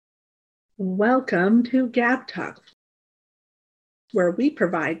Welcome to Gab Talk, where we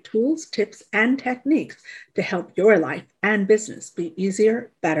provide tools, tips, and techniques to help your life and business be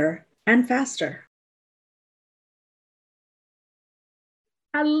easier, better, and faster.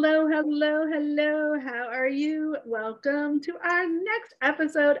 Hello, hello, hello. How are you? Welcome to our next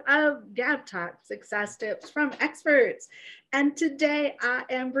episode of Gab Talk, Success Tips from Experts. And today I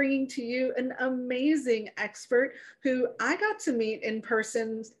am bringing to you an amazing expert who I got to meet in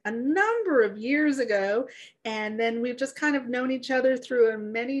person a number of years ago. And then we've just kind of known each other through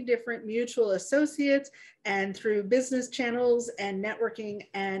many different mutual associates and through business channels and networking.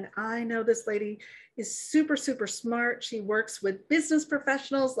 And I know this lady is super, super smart. She works with business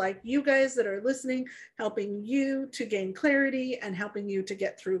professionals like you guys that are listening, helping you to gain clarity and helping you to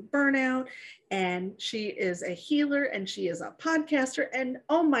get through burnout. And she is a healer and she is a podcaster. And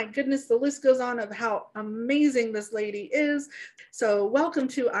oh my goodness, the list goes on of how amazing this lady is. So welcome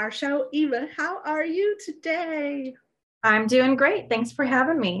to our show. Eva, how are you today? I'm doing great. Thanks for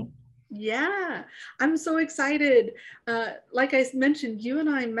having me. Yeah, I'm so excited. Like I mentioned, you and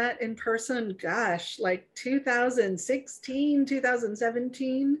I met in person, gosh, like 2016,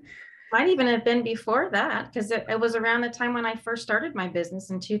 2017. Might even have been before that because it was around the time when I first started my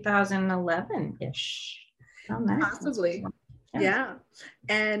business in 2011-ish. Possibly. Yeah.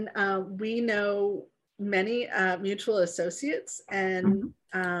 And we know many mutual associates, and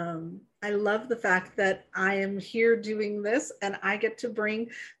I love the fact that I am here doing this and I get to bring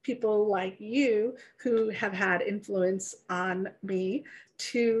people like you who have had influence on me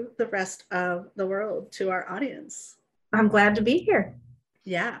to the rest of the world, to our audience. I'm glad to be here.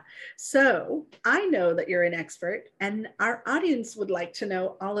 Yeah. So I know that you're an expert and our audience would like to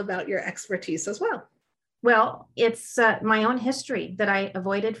know all about your expertise as well. Well, it's my own history that I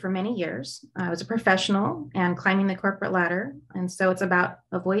avoided for many years. I was a professional and climbing the corporate ladder. And so it's about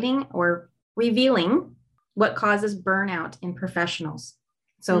avoiding or revealing what causes burnout in professionals.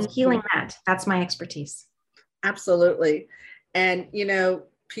 So healing that's my expertise. Absolutely. And, you know,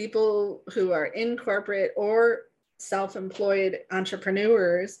 people who are in corporate or self-employed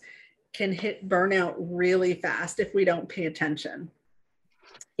entrepreneurs can hit burnout really fast if we don't pay attention.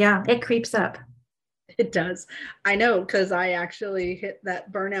 Yeah, it creeps up. It does. I know, because I actually hit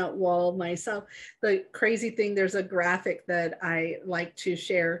that burnout wall myself. The crazy thing, there's a graphic that I like to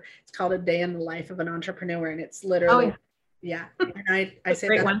share. It's called A Day in the Life of an Entrepreneur. And it's literally, yeah. And I say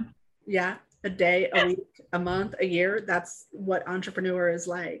great that, one. Yeah, a day, a week, a month, a year. That's what entrepreneur is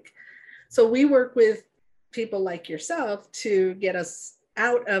like. So we work with people like yourself to get us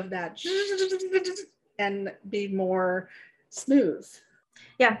out of that and be more smooth.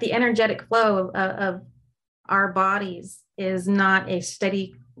 Yeah, the energetic flow of our bodies is not a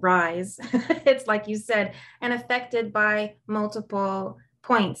steady rise. It's like you said, and affected by multiple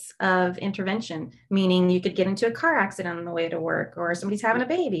points of intervention, meaning you could get into a car accident on the way to work, or somebody's having a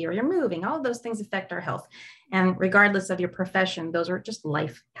baby, or you're moving. All of those things affect our health. And regardless of your profession, those are just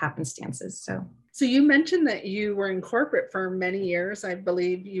life happenstances. So you mentioned that you were in corporate for many years. I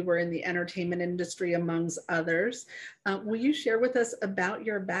believe you were in the entertainment industry, amongst others. Will you share with us about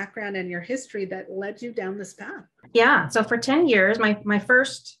your background and your history that led you down this path? Yeah. So for 10 years, my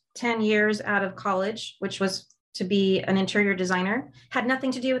first 10 years out of college, which was to be an interior designer, had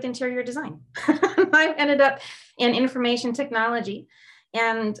nothing to do with interior design. I ended up in information technology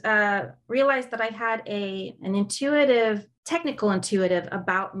and realized that I had an technical intuitive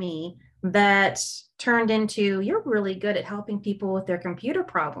about me that turned into, you're really good at helping people with their computer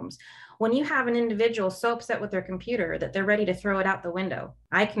problems. When you have an individual so upset with their computer that they're ready to throw it out the window,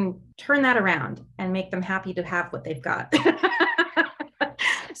 I can turn that around and make them happy to have what they've got.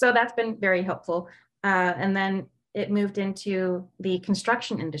 So that's been very helpful. And then it moved into the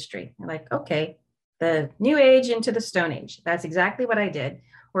construction industry. Like, okay, the new age into the stone age. That's exactly what I did,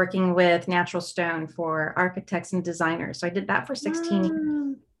 working with natural stone for architects and designers. So I did that for 16 years.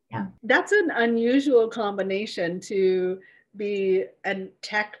 Yeah. That's an unusual combination, to be a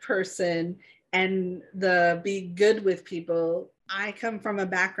tech person and be good with people. I come from a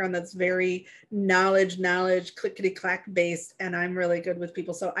background that's very knowledge, clickety clack based, and I'm really good with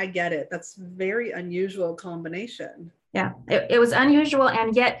people. So I get it. That's very unusual combination. Yeah, it was unusual,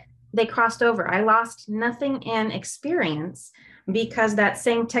 and yet they crossed over. I lost nothing in experience because that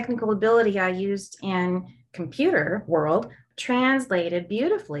same technical ability I used in computer world translated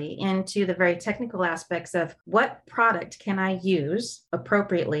beautifully into the very technical aspects of what product can I use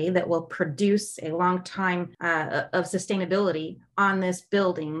appropriately that will produce a long time of sustainability on this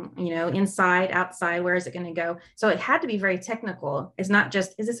building, inside, outside, where is it going to go? So it had to be very technical. It's not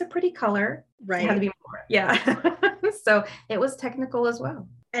just, is this a pretty color? Right. It had to be more. Yeah. So it was technical as well.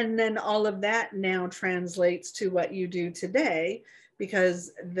 And then all of that now translates to what you do today,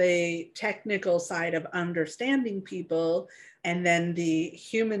 because the technical side of understanding people and then the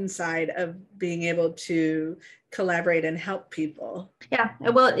human side of being able to collaborate and help people. Yeah,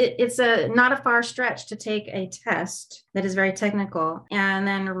 well, it's not a far stretch to take a test that is very technical and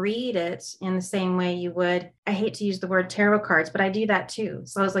then read it in the same way you would, I hate to use the word tarot cards, but I do that too.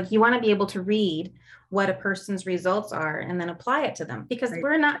 So it's like you want to be able to read what a person's results are and then apply it to them, because Right.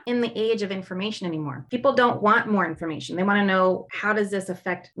 we're not in the age of information anymore. People don't want more information. They want to know, how does this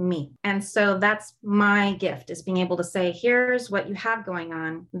affect me? And so that's my gift, is being able to say, here's what you have going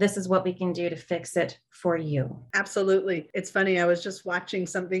on. This is what we can do to fix it for you. Absolutely. It's funny. I was just watching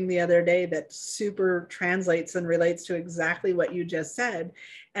something the other day that super translates and relates to exactly what you just said.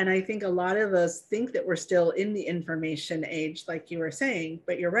 And I think a lot of us think that we're still in the information age, like you were saying,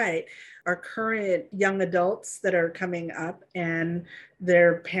 but you're right. Our current young adults that are coming up and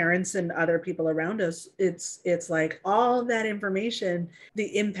their parents and other people around us, it's like all that information,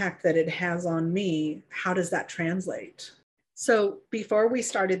 the impact that it has on me, how does that translate? So before we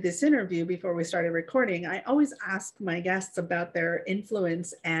started this interview, before we started recording, I always ask my guests about their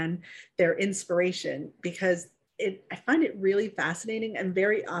influence and their inspiration, because I find it really fascinating. And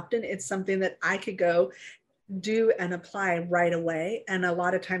very often it's something that I could go do and apply right away. And a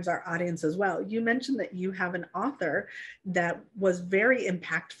lot of times our audience as well. You mentioned that you have an author that was very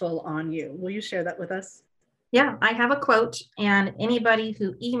impactful on you. Will you share that with us? Yeah, I have a quote, and anybody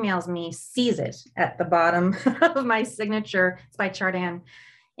who emails me sees it at the bottom of my signature. It's by Chardin.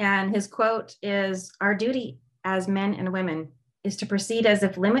 And his quote is, "Our duty as men and women is to proceed as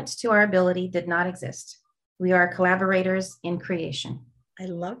if limits to our ability did not exist. We are collaborators in creation." I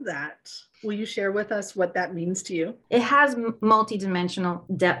love that. Will you share with us what that means to you? It has multidimensional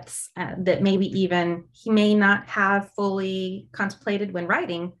depths that maybe even he may not have fully contemplated when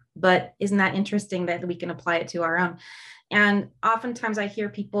writing, but isn't that interesting that we can apply it to our own? And oftentimes I hear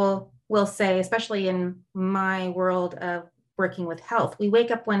people will say, especially in my world of working with health, we wake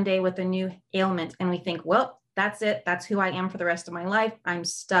up one day with a new ailment and we think, well, that's it. That's who I am for the rest of my life. I'm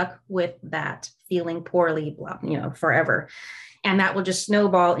stuck with that, feeling poorly, forever. And that will just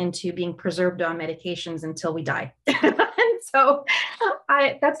snowball into being preserved on medications until we die. And so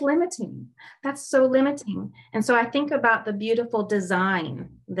that's limiting. That's so limiting. And so I think about the beautiful design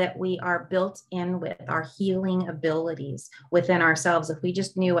that we are built in with, our healing abilities within ourselves. If we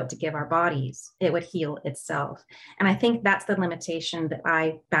just knew what to give our bodies, it would heal itself. And I think that's the limitation that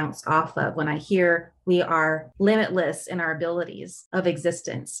I bounce off of when I hear we are limitless in our abilities of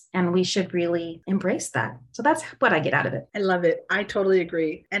existence, and we should really embrace that. So that's what I get out of it. I love it. I totally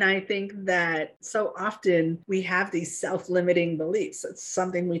agree. And I think that so often we have these self-limiting beliefs. It's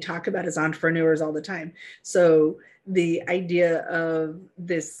something we talk about as entrepreneurs all the time. So the idea of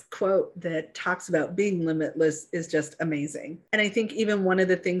this quote that talks about being limitless is just amazing. And I think even one of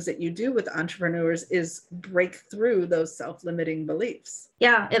the things that you do with entrepreneurs is break through those self-limiting beliefs.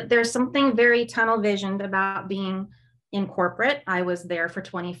 Yeah, there's something very tunnel visioned about being in corporate. I was there for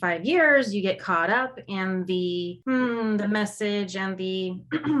 25 years. You get caught up in the message and the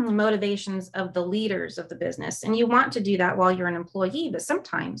motivations of the leaders of the business. And you want to do that while you're an employee, but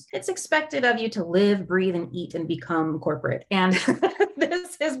sometimes it's expected of you to live, breathe, and eat and become corporate. And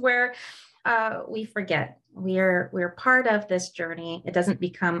this is where we forget. We're part of this journey. It doesn't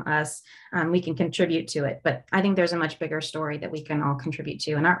become us. We can contribute to it, but I think there's a much bigger story that we can all contribute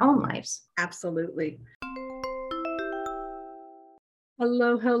to in our own lives. Absolutely.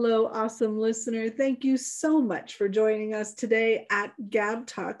 Hello, hello, awesome listener. Thank you so much for joining us today at Gab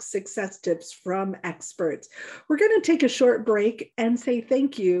Talk Success Tips from Experts. We're going to take a short break and say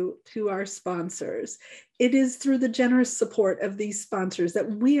thank you to our sponsors. It is through the generous support of these sponsors that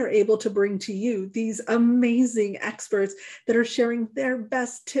we are able to bring to you these amazing experts that are sharing their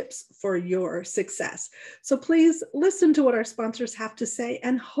best tips for your success. So please listen to what our sponsors have to say,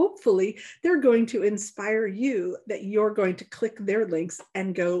 and hopefully they're going to inspire you that you're going to click their links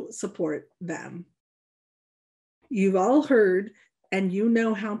and go support them. You've all heard and you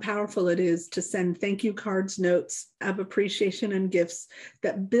know how powerful it is to send thank you cards, notes of appreciation, and gifts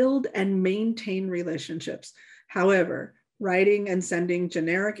that build and maintain relationships. However, writing and sending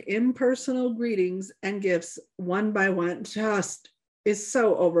generic impersonal greetings and gifts one by one just is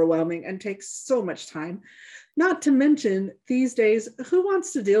so overwhelming and takes so much time. Not to mention, these days, who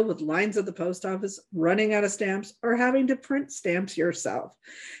wants to deal with lines at the post office, running out of stamps, or having to print stamps yourself?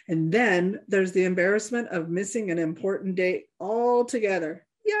 And then there's the embarrassment of missing an important date altogether.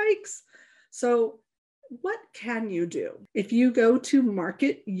 Yikes! So what can you do? If you go to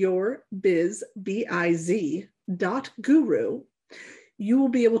marketyourbiz.guru, You will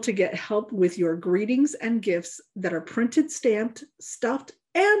be able to get help with your greetings and gifts that are printed, stamped, stuffed,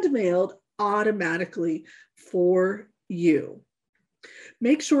 and mailed automatically for you.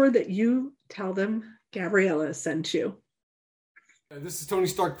 Make sure that you tell them Gabriella sent you. This is Tony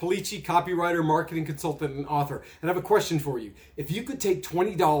Stark Polici, copywriter, marketing consultant, and author. And I have a question for you. If you could take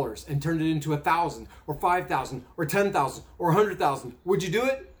 $20 and turn it into 1,000 or 5,000 or 10,000 or 100,000, would you do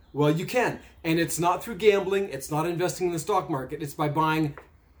it? Well, you can. And it's not through gambling. It's not investing in the stock market. It's by buying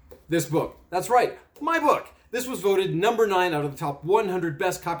this book. That's right, my book. This was voted number 9 out of the top 100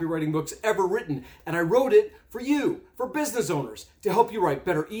 best copywriting books ever written. And I wrote it for you, for business owners, to help you write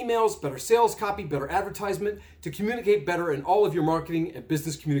better emails, better sales copy, better advertisement, to communicate better in all of your marketing and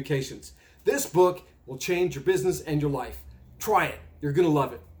business communications. This book will change your business and your life. Try it. You're going to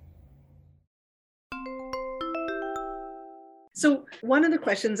love it. So one of the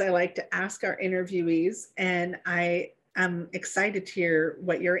questions I like to ask our interviewees, and I am excited to hear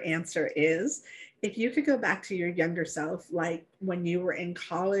what your answer is. If you could go back to your younger self, like when you were in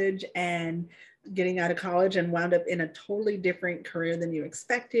college and getting out of college and wound up in a totally different career than you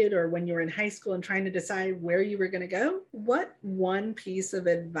expected, or when you were in high school and trying to decide where you were going to go, what one piece of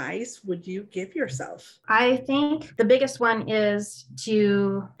advice would you give yourself? I think the biggest one is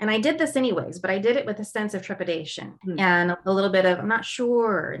to, and I did this anyways, but I did it with a sense of trepidation and a little bit of, I'm not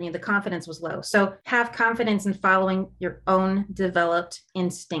sure, the confidence was low. So have confidence in following your own developed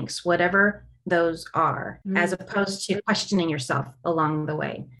instincts, whatever those are, as opposed to questioning yourself along the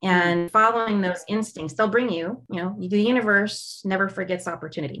way and following those instincts. They'll bring you, the universe never forgets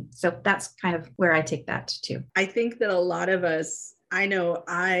opportunity. So that's kind of where I take that to. I think that a lot of us, I know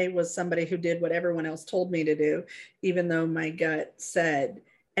I was somebody who did what everyone else told me to do, even though my gut said,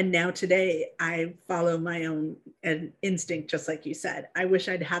 and now today I follow my own instinct, just like you said. I wish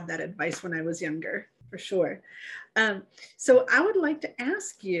I'd had that advice when I was younger, for sure. So I would like to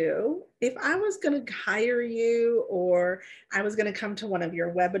ask you, if I was going to hire you or I was going to come to one of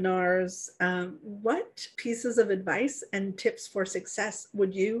your webinars, what pieces of advice and tips for success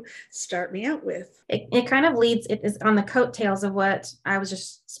would you start me out with? It kind of leads, it is on the coattails of what I was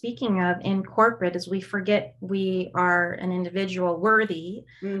just speaking of in corporate, is we forget we are an individual worthy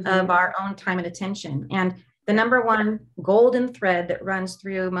of our own time and attention. And the number one golden thread that runs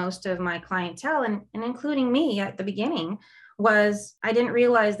through most of my clientele, and including me at the beginning, was I didn't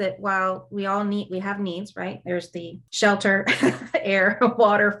realize that while we have needs, right? There's the shelter, air,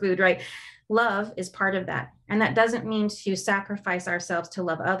 water, food, right? Love is part of that. And that doesn't mean to sacrifice ourselves to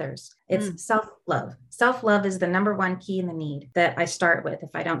love others. It's self-love. Self-love is the number one key in the need that I start with. If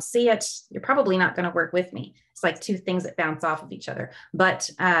I don't see it, you're probably not going to work with me. It's like two things that bounce off of each other. But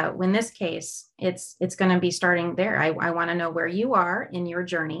in this case, it's going to be starting there. I want to know where you are in your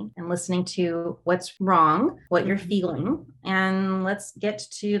journey and listening to what's wrong, what you're feeling, and let's get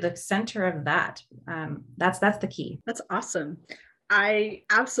to the center of that. That's the key. That's awesome. I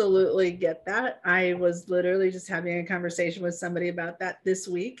absolutely get that. I was literally just having a conversation with somebody about that this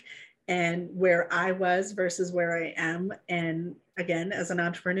week, and where I was versus where I am. And again, as an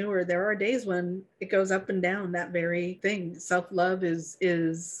entrepreneur, there are days when it goes up and down, that very thing. Self-love is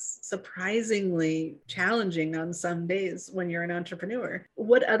surprisingly challenging on some days when you're an entrepreneur.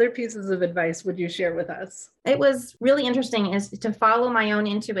 What other pieces of advice would you share with us? It was really interesting is to follow my own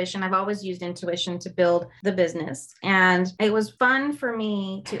intuition. I've always used intuition to build the business. And it was fun for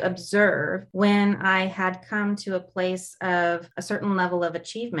me to observe when I had come to a place of a certain level of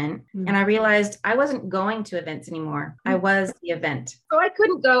achievement. And I realized I wasn't going to events anymore. I was the event. So I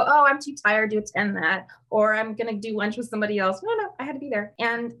couldn't go, oh, I'm too tired to attend that, or I'm going to do lunch with somebody else. No, I had to be there.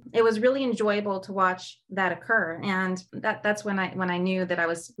 And it was really enjoyable to watch that occur. And that's when I knew that I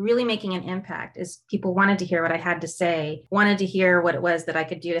was really making an impact, is people wanted to hear what I had to say, wanted to hear what it was that I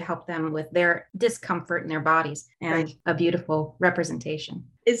could do to help them with their discomfort in their bodies, and a beautiful representation.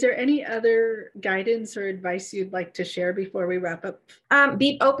 Is there any other guidance or advice you'd like to share before we wrap up?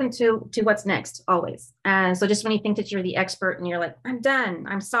 Be open to what's next, always. And so just when you think that you're the expert and you're like, I'm done,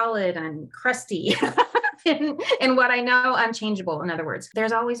 I'm solid, I'm crusty. And what I know, unchangeable. In other words,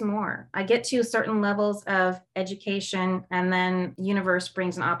 there's always more. I get to certain levels of education, and then the universe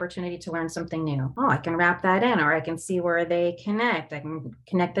brings an opportunity to learn something new. Oh, I can wrap that in, or I can see where they connect. I can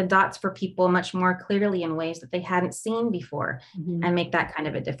connect the dots for people much more clearly in ways that they hadn't seen before, and make that kind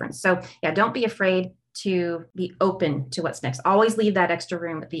of a difference. So yeah, don't be afraid to be open to what's next. Always leave that extra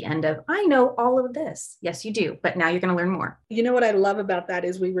room at the end of, I know all of this. Yes, you do, but now you're going to learn more. You know what I love about that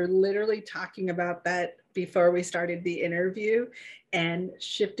is we were literally talking about that before we started the interview, and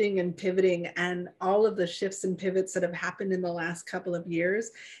shifting and pivoting and all of the shifts and pivots that have happened in the last couple of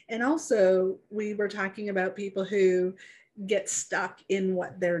years. And also we were talking about people who get stuck in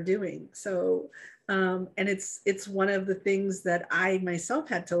what they're doing. So, and it's one of the things that I myself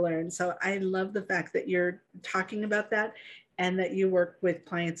had to learn. So I love the fact that you're talking about that and that you work with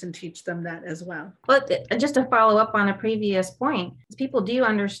clients and teach them that as well. But just to follow up on a previous point, people do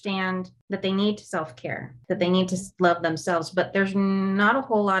understand that they need self-care, that they need to love themselves, but there's not a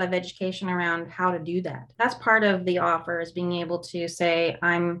whole lot of education around how to do that. That's part of the offer, is being able to say,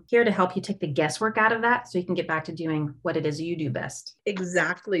 I'm here to help you take the guesswork out of that so you can get back to doing what it is you do best.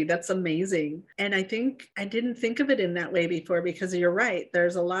 Exactly. That's amazing. And I think I didn't think of it in that way before, because you're right.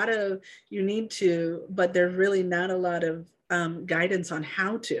 There's a lot of, you need to, but there's really not a lot of guidance on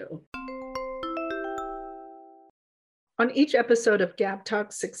how to. On each episode of Gab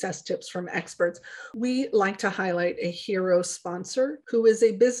Talk Success Tips from Experts, we like to highlight a hero sponsor who is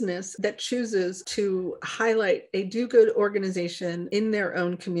a business that chooses to highlight a do-good organization in their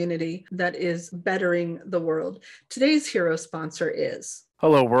own community that is bettering the world. Today's hero sponsor is...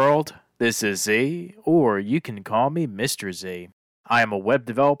 Hello world, this is Z, or you can call me Mr. Z. I am a web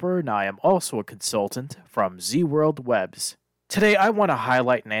developer and I am also a consultant from Z World Webs. Today I want to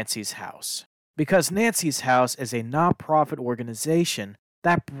highlight Nancy's House, because Nancy's House is a nonprofit organization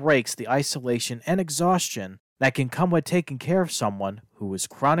that breaks the isolation and exhaustion that can come with taking care of someone who is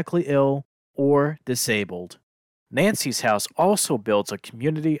chronically ill or disabled. Nancy's House also builds a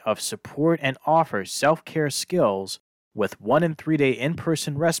community of support and offers self-care skills with 1 and 3 day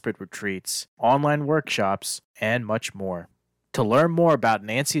in-person respite retreats, online workshops, and much more. To learn more about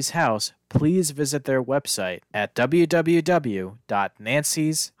Nancy's House, please visit their website at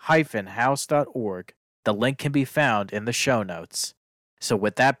www.nancys-house.org. The link can be found in the show notes. So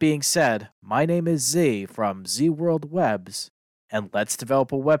with that being said, my name is Z from Z World Webs, and let's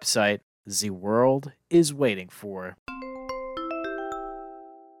develop a website Z World is waiting for.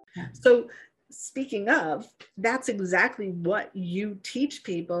 So speaking of, that's exactly what you teach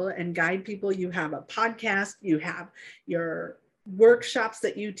people and guide people. You have a podcast, you have your workshops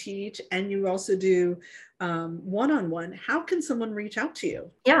that you teach, and you also do one-on-one. How can someone reach out to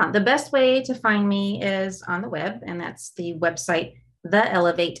you? Yeah, the best way to find me is on the web, and that's the website,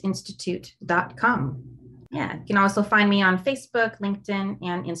 theelevateinstitute.com. Yeah, you can also find me on Facebook, LinkedIn,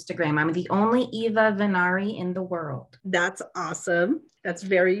 and Instagram. I'm the only Eva Vennari in the world. That's awesome. That's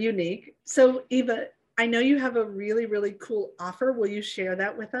very unique. So Eva, I know you have a really, really cool offer. Will you share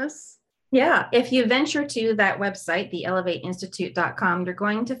that with us? Yeah, if you venture to that website, theelevateinstitute.com, you're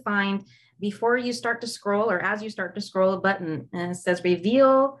going to find, before you start to scroll, or as you start to scroll, a button, and it says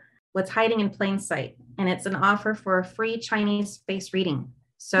reveal what's hiding in plain sight. And it's an offer for a free Chinese face reading.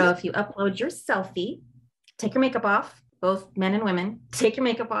 So if you upload your selfie, take your makeup off, both men and women, take your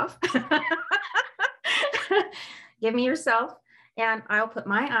makeup off, give me yourself, and I'll put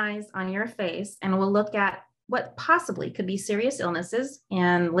my eyes on your face, and we'll look at what possibly could be serious illnesses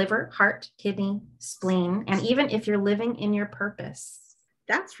in liver, heart, kidney, spleen, and even if you're living in your purpose.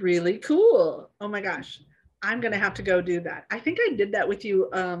 That's really cool. Oh my gosh. I'm going to have to go do that. I think I did that with you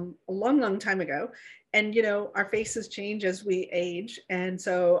a long, long time ago. And, you know, our faces change as we age. And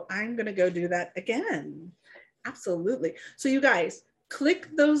so I'm going to go do that again. Absolutely. So you guys, click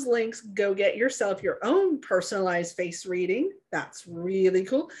those links, go get yourself your own personalized face reading. That's really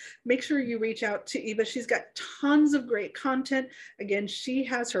cool. Make sure you reach out to Eva. She's got tons of great content. Again, she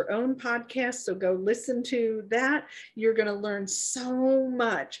has her own podcast, so go listen to that. You're going to learn so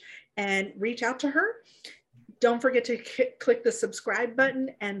much, and reach out to her. Don't forget to click the subscribe button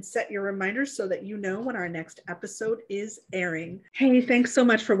and set your reminders so that you know when our next episode is airing. Hey, thanks so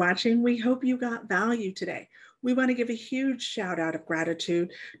much for watching. We hope you got value today. We want to give a huge shout out of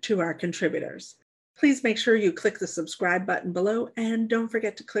gratitude to our contributors. Please make sure you click the subscribe button below, and don't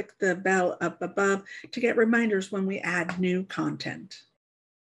forget to click the bell up above to get reminders when we add new content.